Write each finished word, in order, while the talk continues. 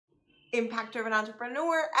Impact Driven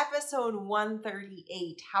Entrepreneur, episode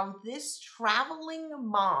 138, how this traveling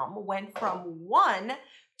mom went from 1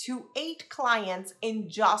 to 8 clients in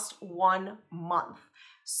just 1 month.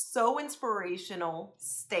 So inspirational.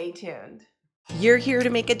 Stay tuned. You're here to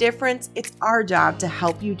make a difference. It's our job to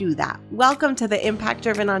help you do that. Welcome to the Impact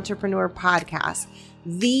Driven Entrepreneur podcast,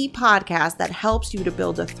 the podcast that helps you to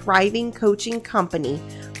build a thriving coaching company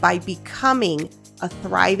by becoming a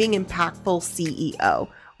thriving, impactful CEO.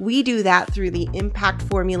 We do that through the impact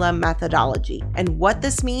formula methodology. And what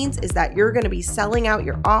this means is that you're going to be selling out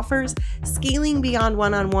your offers, scaling beyond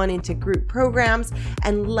one-on-one into group programs,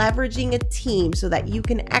 and leveraging a team so that you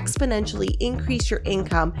can exponentially increase your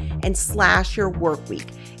income and slash your work week.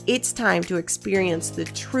 It's time to experience the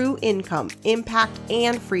true income, impact,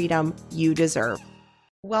 and freedom you deserve.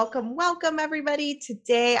 Welcome everybody.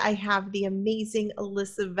 Today I have the amazing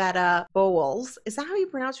Elizaveta Boals. Is that how you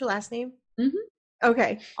pronounce your last name? Mm-hmm.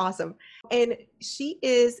 Okay, awesome. And she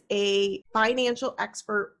is a financial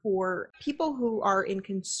expert for people who are in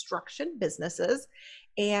construction businesses.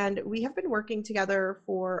 And we have been working together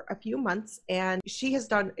for a few months, and she has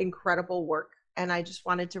done incredible work. And I just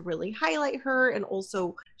wanted to really highlight her and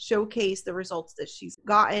also showcase the results that she's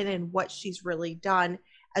gotten and what she's really done,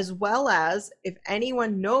 as well as if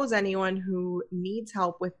anyone knows anyone who needs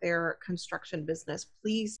help with their construction business,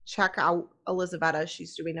 please check out Elizaveta.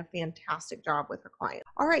 She's doing a fantastic job with her client.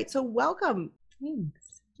 All right, so welcome.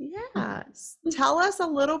 Thanks. Yes. Tell us a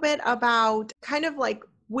little bit about kind of like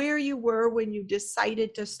where you were when you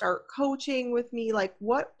decided to start coaching with me. Like,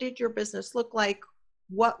 what did your business look like?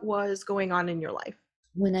 What was going on in your life?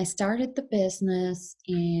 When I started the business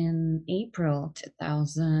in April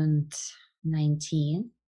 2019,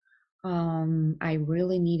 I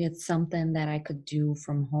really needed something that I could do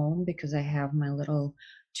from home because I have my little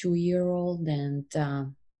 2-year-old and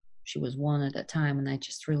she was 1 at the time, and I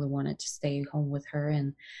just really wanted to stay home with her.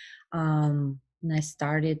 And I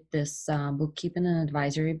started this bookkeeping and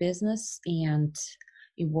advisory business, and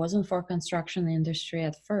it wasn't for construction industry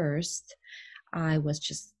at first. I was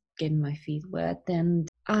just getting my feet wet, and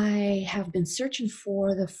I have been searching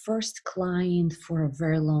for the first client for a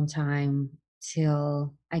very long time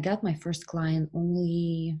till I got my first client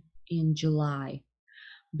only in July,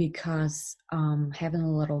 because having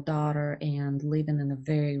a little daughter and living in a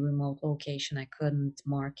very remote location, I couldn't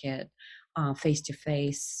market face to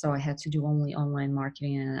face, so I had to do only online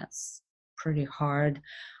marketing, and that's pretty hard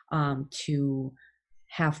to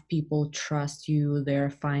have people trust you, their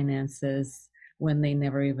finances, when they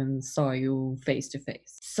never even saw you face to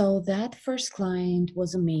face. So that first client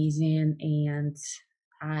was amazing, and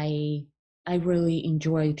I really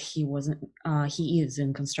enjoyed. He is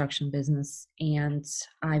in construction business, and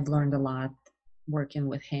I've learned a lot working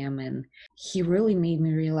with him, and he really made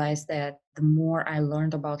me realize that the more I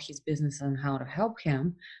learned about his business and how to help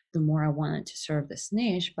him, the more I wanted to serve this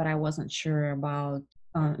niche, but I wasn't sure about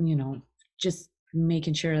just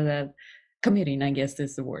making sure that committing, I guess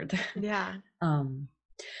is the word. Yeah.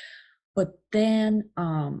 But then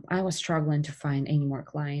I was struggling to find any more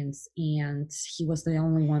clients, and he was the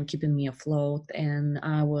only one keeping me afloat, and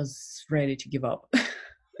I was ready to give up.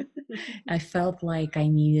 I felt like I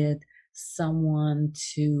needed someone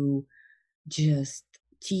to just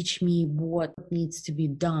teach me what needs to be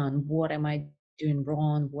done, what am I doing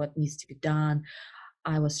wrong, what needs to be done.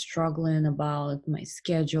 I was struggling about my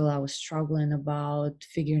schedule. I was struggling about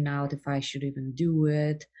figuring out if I should even do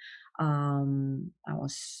it. I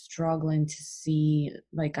was struggling to see,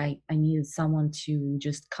 like, I needed someone to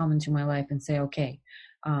just come into my life and say, okay,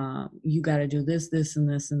 you got to do this, this, and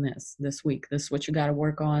this week. This is what you got to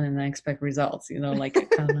work on, and I expect results, like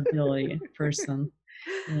accountability person.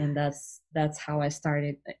 And that's how I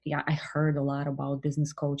started. Yeah, I heard a lot about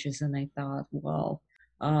business coaches, and I thought, well,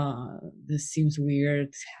 this seems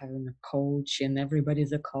weird having a coach, and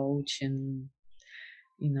everybody's a coach, and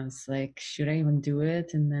it's like, should I even do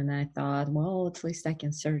it? And then I thought, well, at least I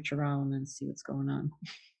can search around and see what's going on.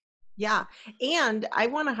 Yeah. And I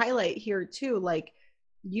want to highlight here too, like,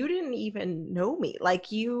 you didn't even know me.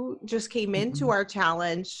 Like, you just came into our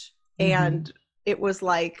challenge and it was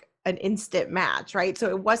like an instant match, right? So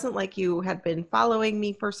it wasn't like you had been following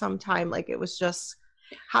me for some time. Like, it was just,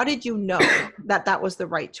 how did you know that was the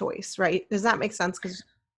right choice, right? Does that make sense? Because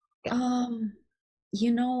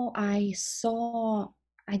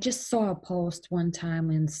I just saw a post one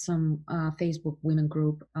time in some Facebook women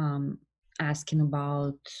group asking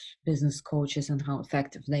about business coaches and how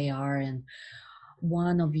effective they are. And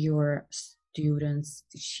one of your students,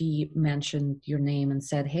 she mentioned your name and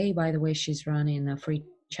said, hey, by the way, she's running a free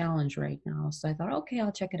challenge right now. So I thought, okay,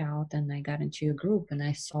 I'll check it out. And I got into a group, and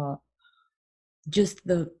I saw just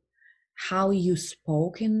the how you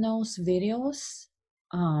spoke in those videos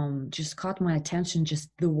just caught my attention. Just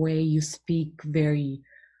the way you speak, very,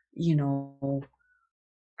 you know,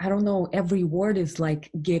 I don't know, every word is like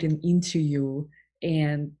getting into you,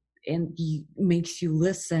 and makes you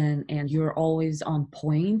listen, and you're always on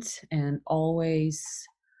point and always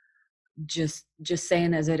just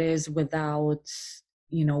saying as it is without,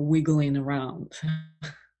 wiggling around.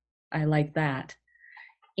 I like that.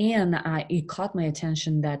 And it caught my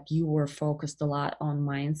attention that you were focused a lot on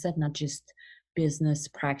mindset, not just business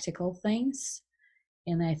practical things.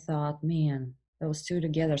 And I thought, man, those two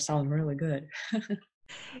together sound really good.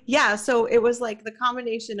 Yeah, so it was like the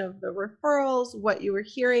combination of the referrals, what you were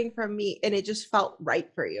hearing from me, and it just felt right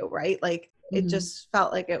for you, right? Like it Hmm. just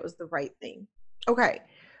felt like it was the right thing. Okay.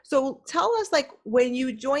 So tell us, like, when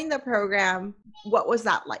you joined the program, what was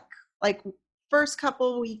that like? Like, first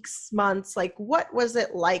couple weeks, months, like what was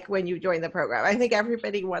it like when you joined the program? I think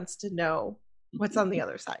everybody wants to know what's on the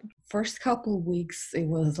other side. First couple weeks, it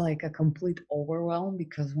was like a complete overwhelm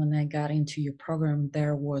because when I got into your program,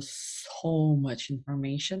 there was so much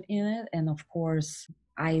information in it. And of course,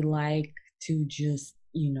 I like to just,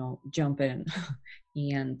 jump in.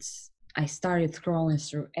 And I started scrolling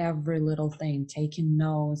through every little thing, taking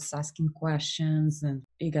notes, asking questions, and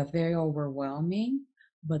it got very overwhelming.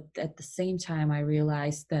 But at the same time, I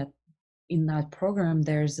realized that in that program,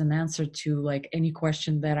 there's an answer to like any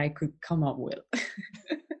question that I could come up with.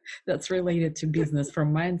 That's related to business,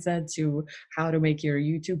 from mindset to how to make your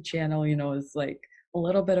YouTube channel. It's like a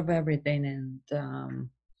little bit of everything. And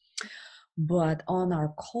but on our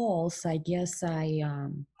calls, I guess I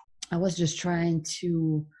was just trying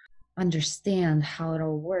to understand how it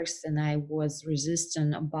all works, and I was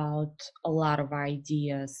resistant about a lot of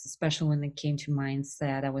ideas, especially when it came to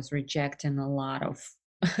mindset. I was rejecting a lot of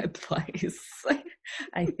advice.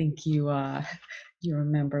 I think you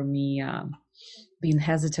remember me being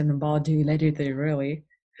hesitant about doing anything, really.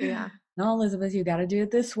 Yeah. No, Elizabeth, you got to do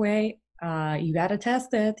it this way. You got to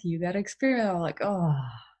test it. You got to experience it. I'm like, oh,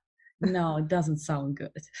 no, it doesn't sound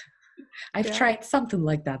good. I've Yeah. tried something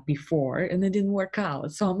like that before and it didn't work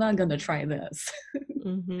out, so I'm not going to try this.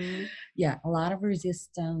 Mm-hmm. Yeah, a lot of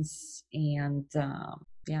resistance, and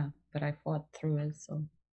yeah, but I fought through it. So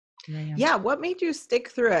here I am. Yeah, what made you stick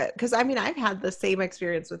through it? Because I mean, I've had the same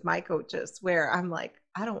experience with my coaches where I'm like,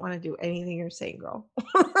 I don't want to do anything you're saying, girl.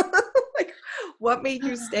 Like, what made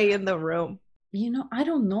you stay in the room? I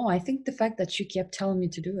don't know. I think the fact that you kept telling me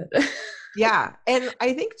to do it. Yeah. And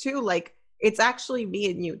I think too, like, it's actually me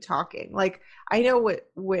and you talking. Like, I know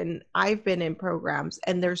when I've been in programs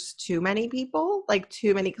and there's too many people, like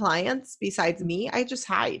too many clients besides me, I just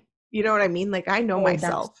hide. You know what I mean? Like, I know Oh, that's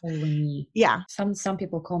myself. totally me. Yeah. Some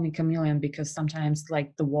people call me chameleon because sometimes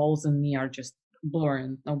like the walls in me are just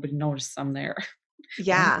blurring. Nobody notices I'm there. I'm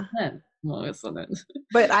Yeah. listening. I'm listening.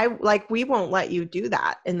 But I like, we won't let you do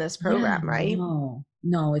that in this Yeah, program, right?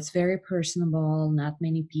 no, it's very personable, not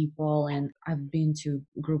many people. And I've been to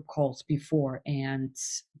group calls before, and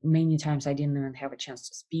many times I didn't even have a chance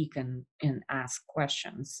to speak and ask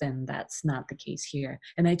questions. And that's not the case here.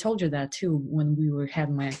 And I told you that too when we had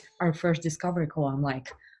our first discovery call. I'm like,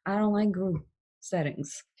 I don't like group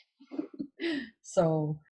settings.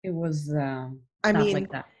 So it was I not mean,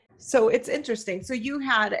 like that. so it's interesting. So you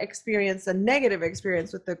had experienced a negative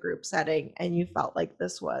experience with the group setting and you felt like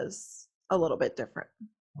this was a little bit different.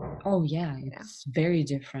 Oh yeah, Yeah. it's very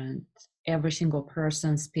different. Every single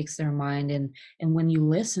person speaks their mind, and when you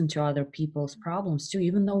listen to other people's problems too,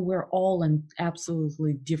 even though we're all in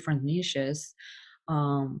absolutely different niches,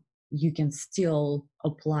 you can still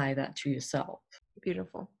apply that to yourself.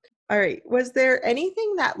 Beautiful. All right. Was there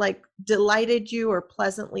anything that like delighted you or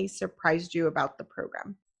pleasantly surprised you about the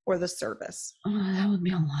program or the service? That would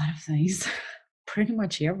be a lot of things. Pretty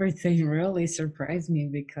much everything really surprised me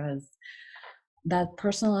because that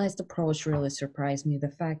personalized approach really surprised me. The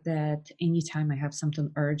fact that anytime I have something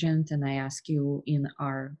urgent and I ask you in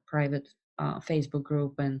our private Facebook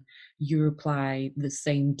group and you reply the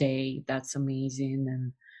same day, that's amazing.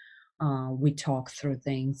 And we talk through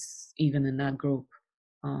things even in that group.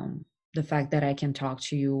 The fact that I can talk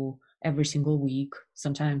to you every single week,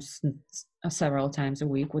 sometimes several times a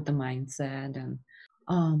week with the mindset, and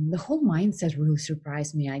the whole mindset really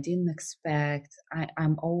surprised me. I didn't expect.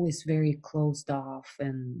 I'm always very closed off,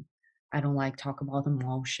 and I don't like talk about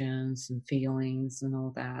emotions and feelings and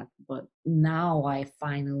all that. But now I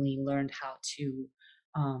finally learned how to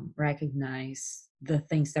recognize the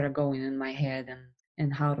things that are going in my head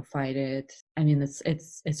and how to fight it. I mean,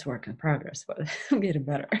 it's work in progress, but I'm getting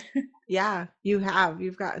better. Yeah, you have.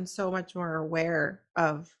 You've gotten so much more aware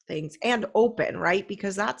of things and open, right?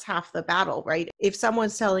 Because that's half the battle, right? If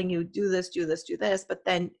someone's telling you, do this, do this, do this, but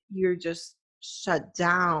then you're just shut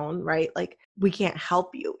down, right? Like, we can't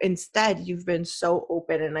help you. Instead, you've been so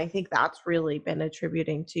open. And I think that's really been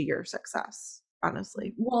attributing to your success,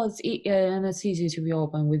 honestly. Well, and it's easy to be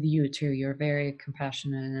open with you too. You're very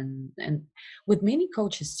compassionate, and with many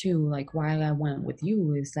coaches too. Like why I went with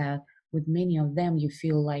you is that with many of them, you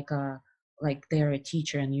feel like they're a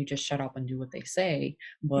teacher and you just shut up and do what they say.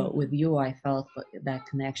 But with Mhm. you, I felt that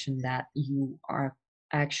connection that you are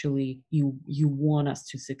actually you want us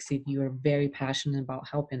to succeed. You are very passionate about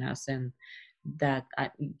helping us, and that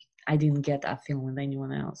I didn't get that feeling with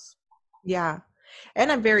anyone else. Yeah.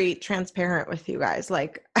 And I'm very transparent with you guys.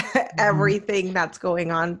 Like Mhm. everything that's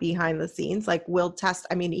going on behind the scenes, like we'll test.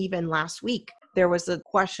 I mean, even last week, there was a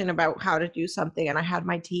question about how to do something, and I had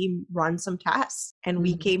my team run some tests. And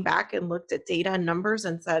we Mhm. came back and looked at data and numbers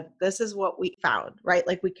and said, this is what we found, right?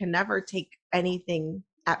 Like we can never take anything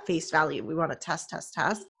at face value. We want to test, test,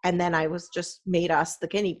 test. And then I was just made us the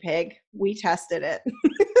guinea pig. We tested it.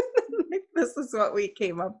 Like, this is what we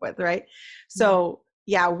came up with, right? So,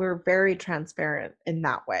 yeah, we're very transparent in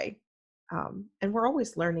that way. And we're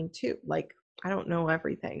always learning too. Like, I don't know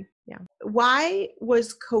everything. Yeah. Why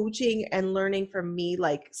was coaching and learning from me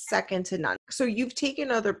like second to none? So you've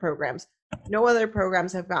taken other programs. No other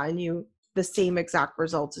programs have gotten you the same exact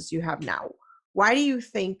results as you have now. Why do you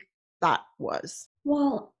think that was?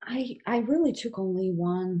 Well, I really took only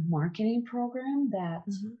one marketing program that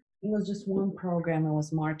Mhm. it was just one program. It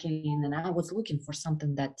was marketing, and I was looking for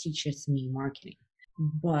something that teaches me marketing.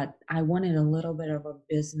 But I wanted a little bit of a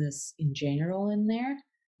business in general in there.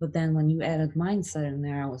 But then when you added mindset in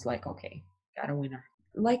there, I was like, okay, got a winner.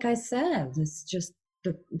 Like I said, it's just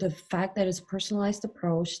the fact that it's personalized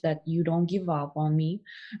approach, that you don't give up on me,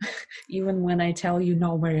 even when I tell you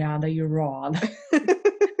no, Mariana, you're wrong.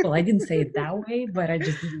 Well, I didn't say it that way, but I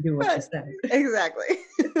just didn't do what you But said. exactly.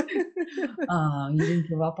 You didn't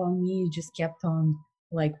give up on me. You just kept on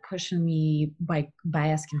like pushing me by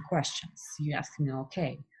asking questions. You asked me,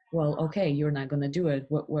 okay, well, okay, you're not gonna do it.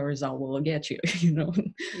 What result will it get you? You know,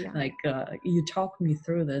 Yeah. like you talked me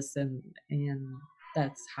through this, and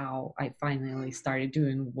that's how I finally started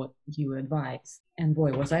doing what you advised. And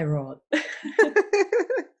boy, was I wrong.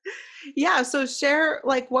 Yeah, so share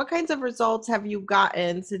like what kinds of results have you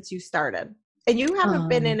gotten since you started? And you haven't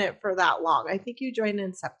been in um, it for that long. I think you joined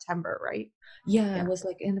in September, right? Yeah, it Yeah. was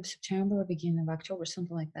like end of September, beginning of October,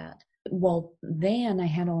 something like that. Well, then I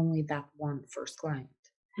had only that one first client.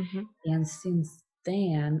 Hmm. And since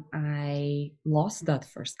then, I lost that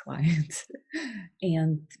first client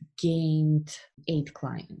and gained 8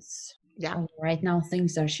 clients. Yeah. Right now,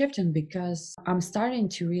 things are shifting because I'm starting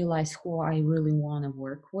to realize who I really want to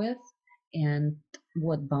work with and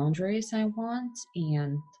what boundaries I want.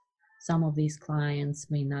 And some of these clients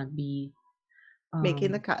may not be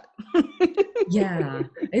Making the um, cut. yeah,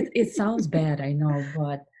 it sounds bad, I know,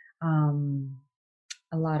 but um,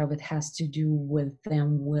 a lot of it has to do with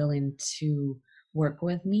them willing to work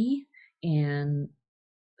with me, and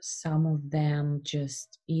some of them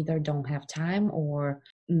just either don't have time or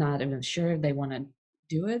not even sure if they want to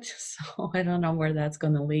do it. So I don't know where that's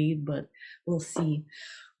going to lead, but we'll see.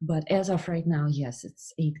 But as of right now, yes,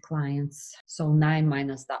 it's 8 clients, so 9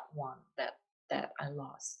 minus that one that I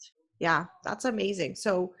lost. Yeah, that's amazing.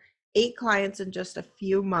 So 8 clients in just a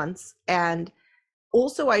few months. And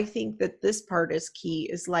also, I think that this part is key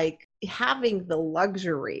is like having the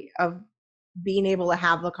luxury of being able to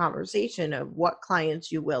have the conversation of what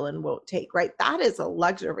clients you will and won't take, right? That is a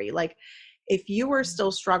luxury. Like if you were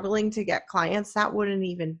still struggling to get clients, that wouldn't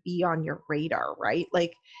even be on your radar, right?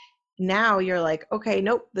 Like now you're like, okay,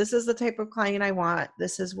 nope, this is the type of client I want.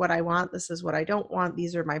 This is what I want. This is what I don't want.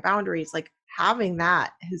 These are my boundaries. Like having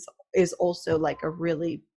that is also like a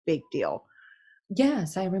really big deal.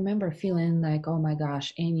 Yes, I remember feeling like, oh my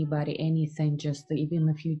gosh, anybody, anything, just even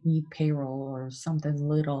if you need payroll or something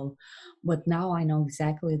little. But now I know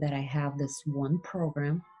exactly that I have this one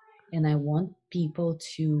program and I want people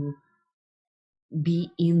to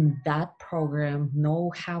be in that program,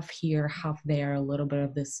 no half here, half there, a little bit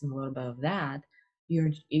of this and a little bit of that.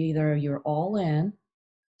 You're all in,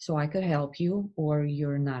 so I could help you, or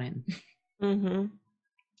you're not in. Mm-hmm.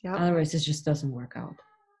 Yep. Otherwise, it just doesn't work out.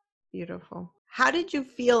 Beautiful. How did you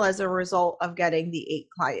feel as a result of getting the 8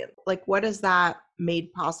 clients? Like, what has that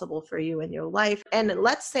made possible for you in your life? And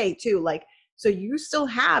let's say, too, like, so you still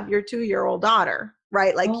have your 2-year-old daughter,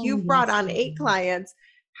 right? Like, Oh, you've brought yes. on 8 clients,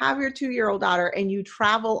 have your 2-year-old daughter, and you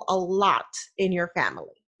travel a lot in your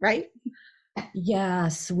family, right?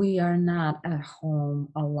 Yes, we are not at home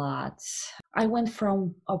a lot. I went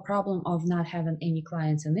from a problem of not having any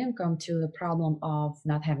clients and income to the problem of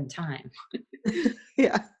not having time.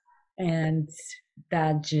 Yeah. And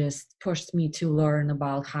that just pushed me to learn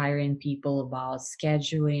about hiring people, about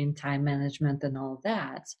scheduling, time management, and all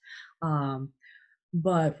that. Um,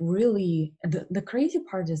 but really, the crazy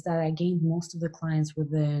part is that I gained most of the clients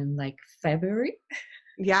within like February,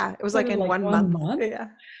 Yeah. It was like within in like one one month. month. Yeah.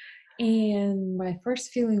 And my first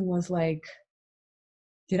feeling was like,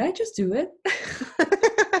 did I just do it? Did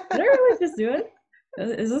I really just do it?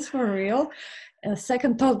 Is this for real? And the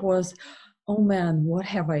second thought was, oh man, what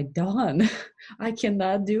have I done? I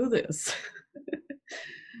cannot do this.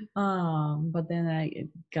 But then I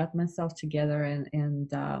got myself together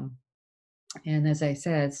and as I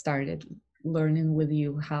said, started learning with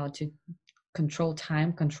you how to control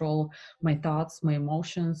time, control my thoughts, my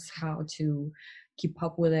emotions, how to keep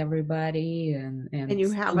up with everybody And and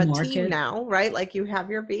you have still a team market. now, right? Like you have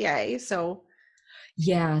your VA. So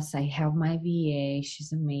Yes, I have my VA.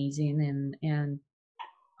 She's amazing and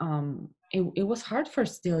it was hard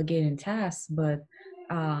first delegating tasks, but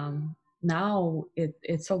now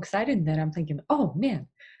it's so exciting that I'm thinking, oh man,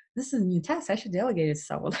 this is a new task. I should delegate it to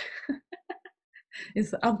someone.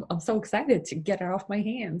 I'm so excited to get it off my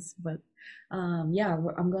hands. But yeah,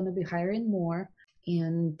 I'm gonna be hiring more,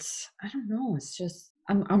 and I don't know. It's just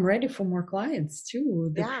I'm ready for more clients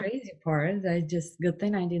too. The yeah. crazy part, I just good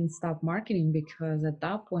thing I didn't stop marketing because at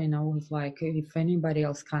that point I was like, if anybody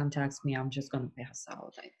else contacts me, I'm just gonna pass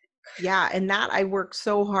out. I think. Yeah, and that I worked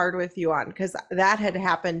so hard with you on because that had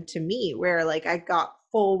happened to me where like I got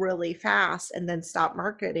full really fast and then stopped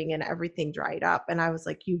marketing and everything dried up. And I was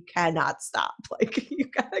like, you cannot stop. Like you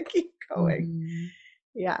gotta keep going. Mhm.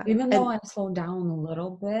 Yeah. Even though And I slowed down a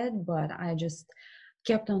little bit, but I just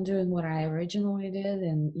kept on doing what I originally did.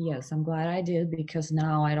 And yes, I'm glad I did because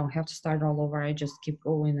now I don't have to start all over. I just keep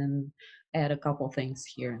going and add a couple things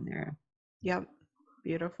here and there. yep,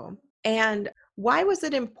 beautiful. And why was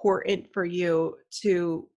it important for you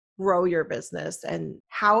to grow your business and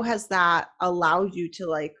how has that allowed you to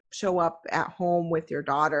like show up at home with your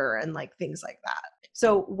daughter and like things like that?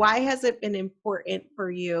 So why has it been important for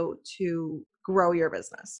you to grow your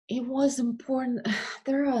business? It was important.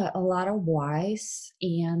 There are a lot of whys.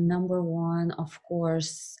 And number one, of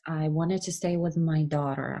course, I wanted to stay with my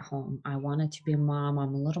daughter at home. I wanted to be a mom.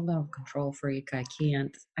 I'm a little bit of a control freak. I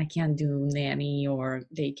can't do nanny or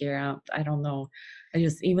daycare. I don't know. I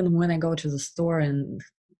just, even when I go to the store and,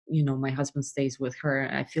 my husband stays with her,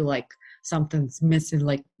 I feel like something's missing,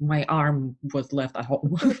 like my arm was left at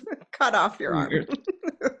home. Cut off your arm. Weird.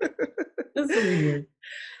 It's weird.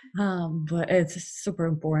 But it's super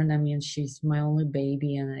important. I mean, she's my only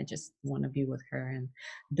baby, and I just want to be with her. And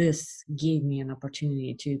this gave me an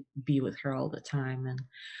opportunity to be with her all the time. And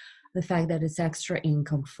the fact that it's extra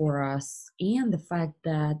income for us, and the fact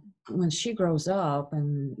that when she grows up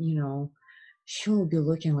and, she'll be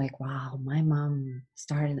looking like, wow, my mom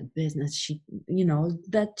started a business.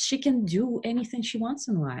 That she can do anything she wants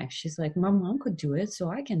in life. She's like, my mom could do it, so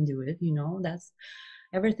I can do it. That's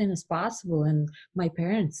everything is possible. And my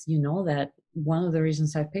parents, that one of the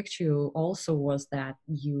reasons I picked you also was that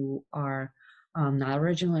you are not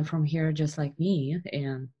originally from here, just like me.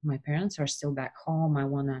 And my parents are still back home. I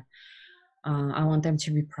want them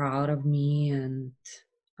to be proud of me, and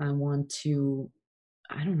I want to,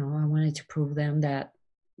 I don't know, I wanted to prove them that,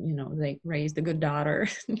 they raised a good daughter.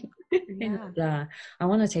 And Yeah. I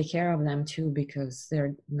want to take care of them too because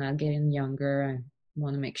they're not getting younger. I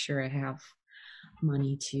want to make sure I have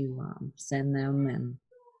money to send them. And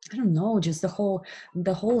I don't know, just the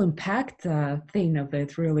whole impact thing of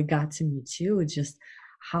it really got to me too. Just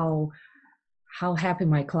how how happy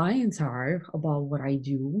my clients are about what I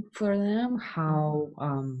do for them, how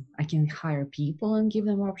I can hire people and give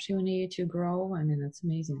them opportunity to grow. I mean, it's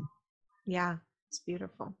amazing. Yeah. It's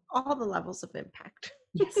beautiful. All the levels of impact.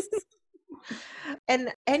 Yes. And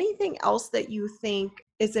anything else that you think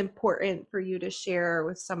is important for you to share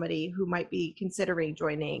with somebody who might be considering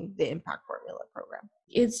joining the Impact Formula program?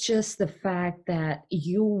 It's just the fact that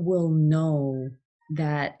you will know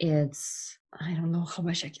that I don't know how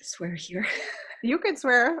much I can swear here. You can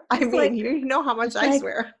swear. I It's mean, like you know how much it's I like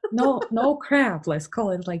swear. no crap. Let's call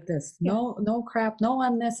it like this. Yeah. No crap. No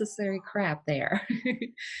unnecessary crap there.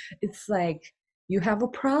 It's like you have a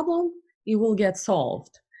problem, it will get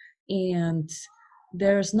solved, and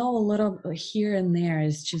there's no little here and there.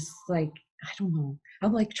 It's just like I don't know.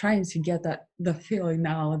 I'm like trying to get the feeling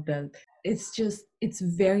now that it's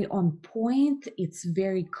very on point. It's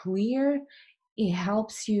very clear. It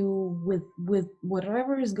helps you with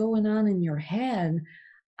whatever is going on in your head.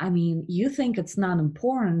 I mean, you think it's not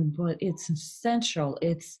important, but it's essential.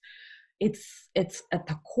 It's at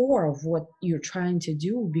the core of what you're trying to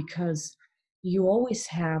do, because you always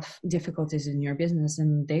have difficulties in your business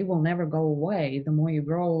and they will never go away. The more you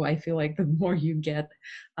grow, I feel like the more you get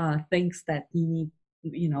things that you need,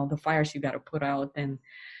 the fires you got to put out. And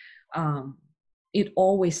um, it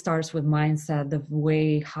always starts with mindset, the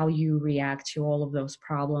way how you react to all of those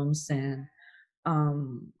problems, and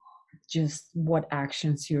um, just what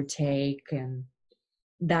actions you take. And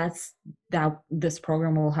that this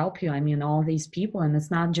program will help you. I mean, all these people, and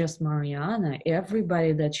it's not just Mariana,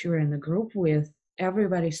 everybody that you're in the group with,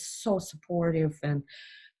 everybody's so supportive, and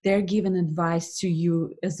they're giving advice to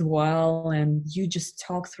you as well, and you just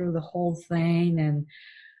talk through the whole thing and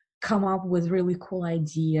come up with really cool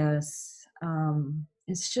ideas.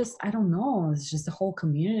 It's just, I don't know, it's just the whole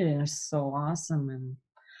community is so awesome. And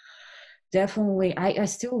definitely, I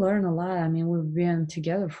still learn a lot. I mean, we've been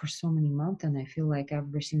together for so many months, and I feel like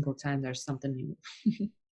every single time there's something new.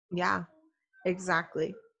 Yeah,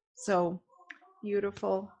 exactly. So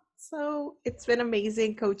beautiful. So it's been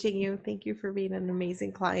amazing coaching you. Thank you for being an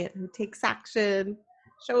amazing client who takes action,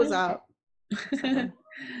 shows up. So,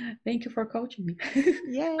 Thank you for coaching me.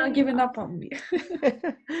 yay. Not giving up on me.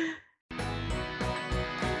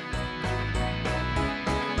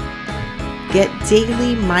 Get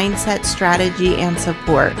daily mindset strategy and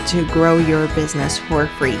support to grow your business for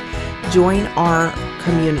free. Join our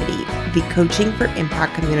community, the Coaching for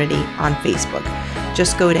Impact community on Facebook.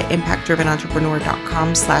 Just go to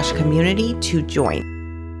impactdrivenentrepreneur.com/community to join.